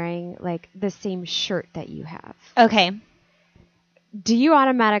is wearing like the same shirt that you have. Okay. Do you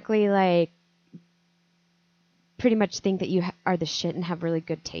automatically like pretty much think that you are the shit and have really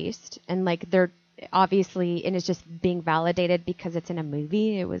good taste, and like they're obviously, and it's just being validated because it's in a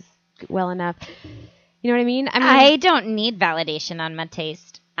movie, it was well enough, you know what I mean? I don't need validation on my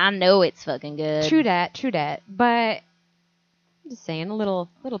taste. I know it's fucking good. True that, but I'm just saying, a little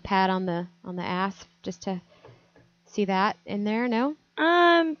pat on the ass just to see that in there. No,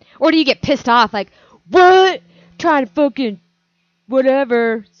 or do you get pissed off like, what, trying to fucking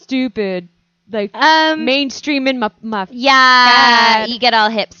whatever, stupid, like mainstream in my yeah, God. you get all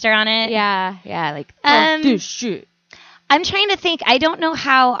hipster on it. Yeah, like fuck this shit. I'm trying to think. I don't know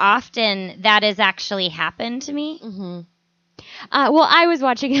how often that has actually happened to me. Mm-hmm. Well, I was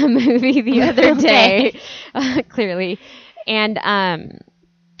watching a movie the other day, clearly, and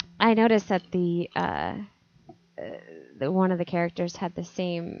I noticed that the one of the characters had the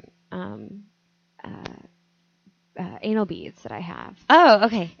same anal beads that I have. Oh,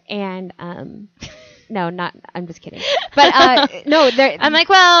 okay. And no, not. I'm just kidding. But no, I'm like,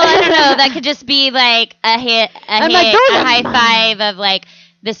 well, I don't know. That could just be like a high five of like,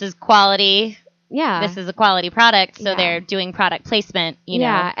 this is quality. Yeah. This is a quality product, so they're doing product placement, you know.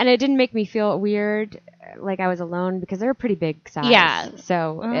 Yeah, and it didn't make me feel weird, like I was alone, because they're a pretty big size. Yeah.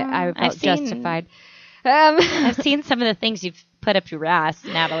 So I felt justified. I've seen some of the things you've put up your ass,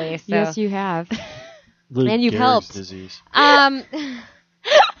 Natalie. So. Yes, you have. And you've helped. Disease.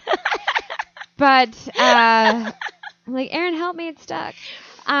 But I'm like, Aaron, help me, it's stuck.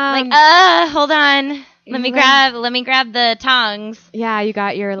 Hold on. Let me grab the tongs. Yeah, you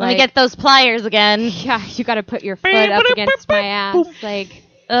got your Let me get those pliers again. Yeah, you got to put your foot up against my ass, like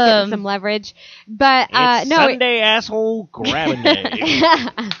getting some leverage. But it's no, Sunday asshole grabbing day.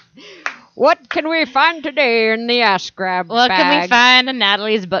 What can we find today in the ass grab What bag? can we find in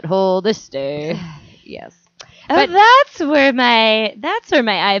Natalie's butthole this day? Yes. But that's where my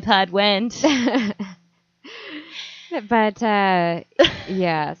iPod went. But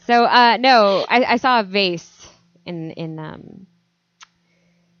yeah. So no, I saw a vase in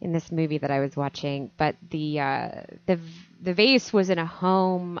this movie that I was watching, but the vase was in a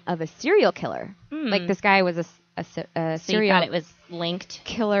home of a serial killer. Like this guy was a So serial you thought it was linked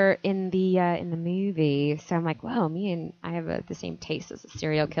killer in the movie. So I'm like, wow, I have the same taste as a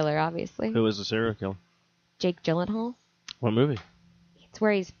serial killer, obviously. Who was the serial killer? Jake Gyllenhaal. What movie? It's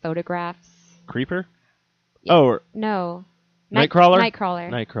where he's photographs. Creeper? Yeah. Oh, No. Nightcrawler? Nightcrawler.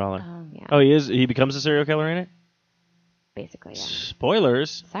 Nightcrawler. Yeah. Oh, he is. He becomes a serial killer in it. Basically, yeah.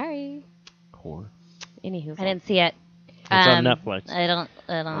 Spoilers. Sorry. Whore. Anywho. I didn't see it. It's on Netflix. I don't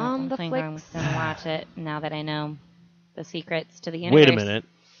the think I'm flicks. gonna watch it now that I know the secrets to the universe. Wait a minute.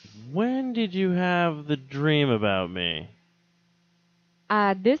 When did you have the dream about me?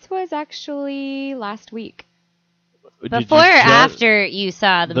 This was actually last week. Did you Before or just- after you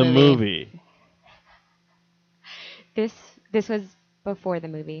saw the movie? This was before the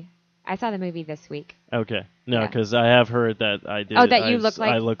movie. I saw the movie this week. Okay. No, Yeah. because I have heard that I did. Oh, that you look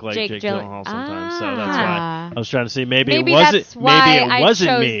like I look like Jake Gyllenhaal sometimes, so that's Ah. why I was trying to see. Maybe it that's wasn't. why Maybe it wasn't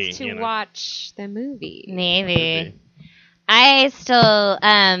I chose me. to you know? watch the movie. Maybe. I still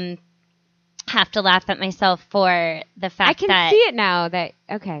have to laugh at myself for the fact I can that see it now. That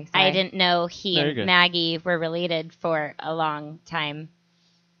okay. Sorry. I didn't know he Very and good. Maggie were related for a long time,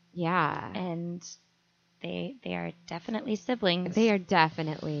 Yeah, and they are definitely siblings. they are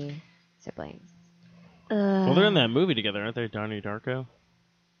definitely siblings. Well, they're in that movie together, aren't they? Donnie Darko.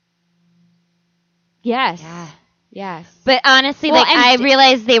 Yes. Yeah. Yes. But honestly, Well, like and I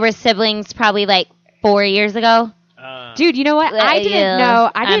realized they were siblings probably like 4 years ago. Dude, you know what? I didn't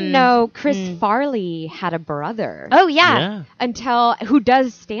know. I didn't know Chris mm. Farley had a brother. Oh yeah, Until who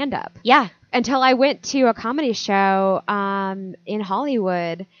does stand up. yeah. Until I went to a comedy show in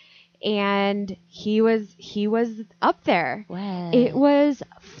Hollywood, and he was up there. Wow. It was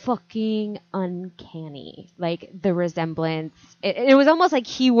fucking uncanny. Like the resemblance. It was almost like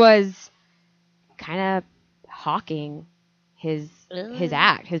he was kind of hawking his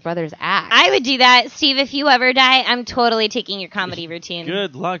act, his brother's act. I would do that, Steve. If you ever die, I'm totally taking your comedy routine.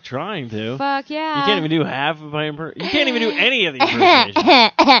 Good luck trying to. Fuck yeah. You can't even do half of my You can't even do any of the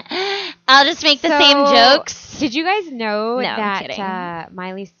impersonations. I'll just make the So, same jokes. Did you guys know No, I'm kidding. that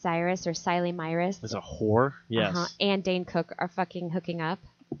Miley Cyrus or Siley Myris As a whore? Yes. and Dane Cook are fucking hooking up?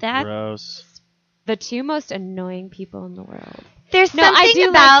 That Gross. The two most annoying people in the world. there's No, I something do like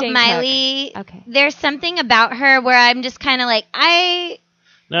about Dane Miley. Okay. There's something about her where I'm just kind of like I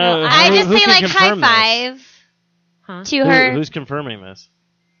No, just who say can like high confirm this? five Huh? to her. Who's confirming this?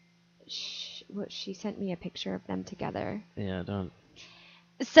 She sent me a picture of them together. Yeah, don't.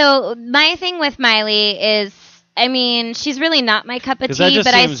 So my thing with Miley is, I mean, she's really not my cup of 'Cause that tea, just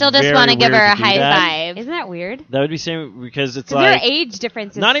but I seems still just very want to give her weird a to do high that. five. Isn't that weird? That would be same because it's Because like their age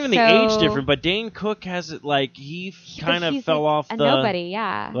difference is not even the so- age different, but Dane Cook has it like he kind of he's fell like off a the nobody,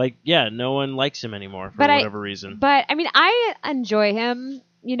 yeah. like no one likes him anymore for But whatever reason. But I mean, I enjoy him,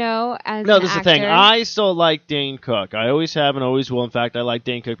 you know, as No, an this is actor. the thing. I still like Dane Cook. I always have and always will. In fact, I liked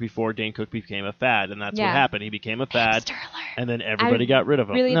Dane Cook before Dane Cook became a fad, and that's what Yeah. happened. He became a fad, Hipster alert. and then everybody I got rid of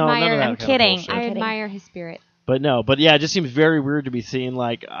him. really no, none admire- of that I'm kind of kidding. bullshit. I kidding. admire his spirit. But no, but yeah, it just seems very weird to be seeing,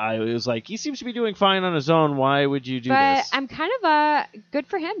 like, it was like, he seems to be doing fine on his own. Why would you do this? But I'm kind of good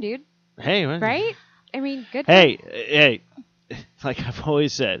for him, dude. Hey, man. Right? I mean, good. Hey, like I've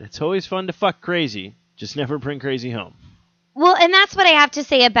always said, it's always fun to fuck crazy. Just never bring crazy home. Well, and that's what I have to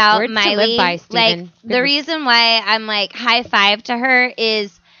say about Words to Miley. live by, like, Steven. the reason why I'm like high five to her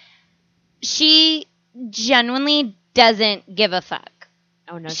is she genuinely doesn't give a fuck.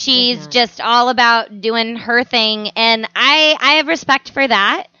 Oh no, She's just all about doing her thing, and I have respect for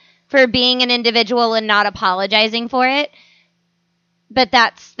that, for being an individual and not apologizing for it. But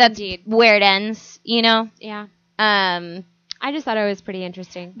that's Indeed. where it ends, you know. Yeah. I just thought it was pretty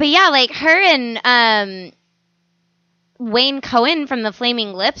interesting. But yeah, like her and Wayne Cohen from the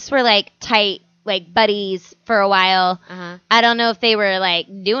Flaming Lips were like tight, like buddies for a while. Uh-huh. I don't know if they were like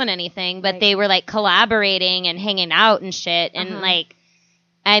doing anything, but they were like collaborating and hanging out and shit. And like,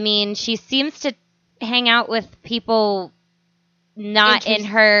 I mean, she seems to hang out with people not in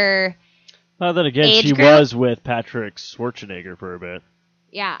her. Well, then again, age she group? was with Patrick Schwarzenegger for a bit.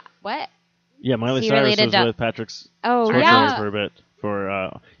 Yeah. What? Yeah, Miley He Cyrus related was to- with Patrick Oh Schwarzenegger yeah. for a bit.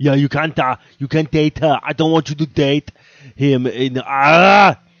 Yeah, you can't date her. I don't want you to date him.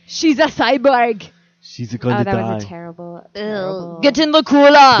 She's a cyborg. She's gonna That die. was a terrible. Get in the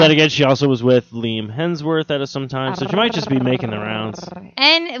cooler. Then again, she also was with Liam Hemsworth at some time, so she might just be making the rounds.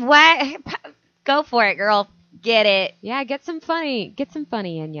 And what? Go for it, girl. Get it. Yeah, get some funny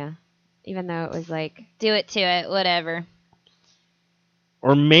in ya. Even though it was like, Do it to it. Whatever.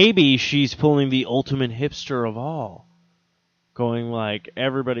 Or maybe she's pulling the ultimate hipster of all. Going like,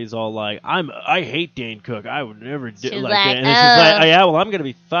 everybody's all like, I hate Dane Cook. I would never do She's like like, that. And then she's like, "Oh." oh yeah, well, I'm going to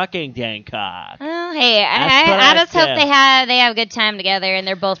be fucking Dane Cook. Oh, hey, That's what I I just hope said. they have a good time together and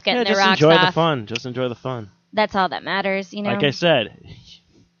they're both getting Yeah, their just rocks enjoy off. the fun. Just enjoy the fun. That's all that matters, you know. Like I said,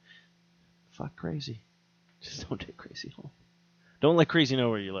 fuck crazy. Just don't take crazy home. Don't let crazy know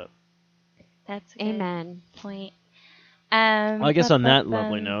where you live. That's a good amen. point. Well, I guess on that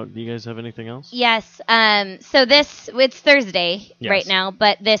lovely note, do you guys have anything else? Yes. So it's Thursday Yes. right now,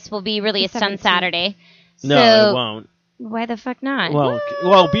 but this will be released on 17th. Saturday. No, So it won't. why the fuck not? Well,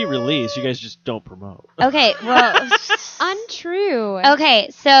 it'll be released. You guys just don't promote. Okay. Well. Untrue. Okay.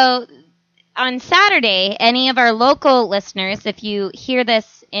 So on Saturday, any of our local listeners, if you hear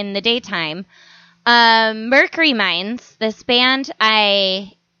this in the daytime, Mercury Minds, this band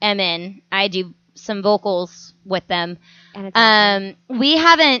I am in, I do some vocals with them. And it's awesome. We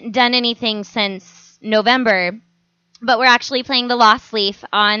haven't done anything since November, but we're actually playing the Lost Leaf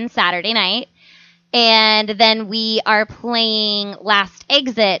on Saturday night. And then we are playing Last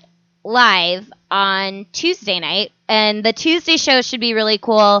Exit live on Tuesday night. And the Tuesday show should be really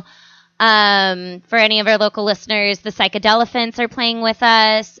cool. For any of our local listeners, the Psychedelephants are playing with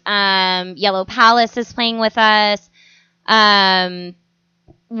us. Yellow Palace is playing with us.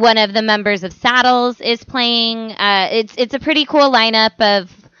 One of the members of Saddles is playing. It's a pretty cool lineup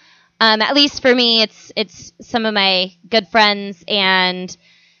of, at least for me, it's some of my good friends and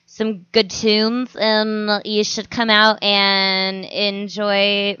some good tunes. And you should come out and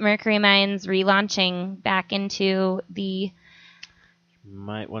enjoy Mercury Minds relaunching back into the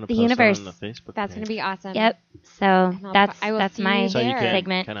Might want to The post universe. that on the Facebook That's page. gonna be awesome. Yep. So I'll- I will that's see my you So you there. can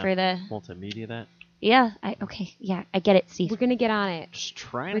segment kinda for the multimedia that. yeah. I get it, Steve. We're gonna get on it. Just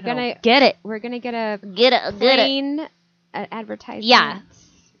trying We're to help. gonna Get it. we're gonna get a Get it. plain advertisement. Yeah.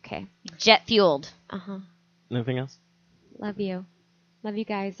 Okay. Jet fueled. Uh huh. Anything else? Love you. Love you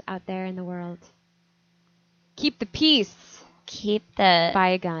guys out there in the world. Keep the peace. Keep Buy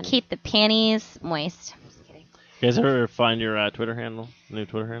a gun. keep the panties moist. Just kidding. You guys ever find your Twitter handle? New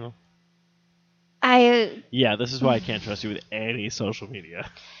Twitter handle? I Yeah, this is why I can't trust you with any social media.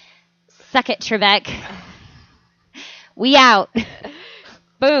 suck it, Trebek. We out.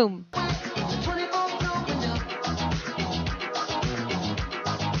 Boom.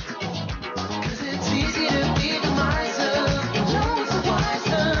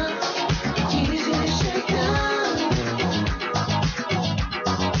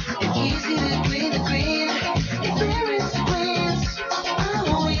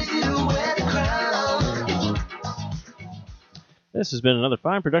 This has been another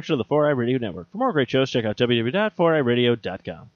fine production of the 4i Radio Network. For more great shows, check out www.4iradio.com.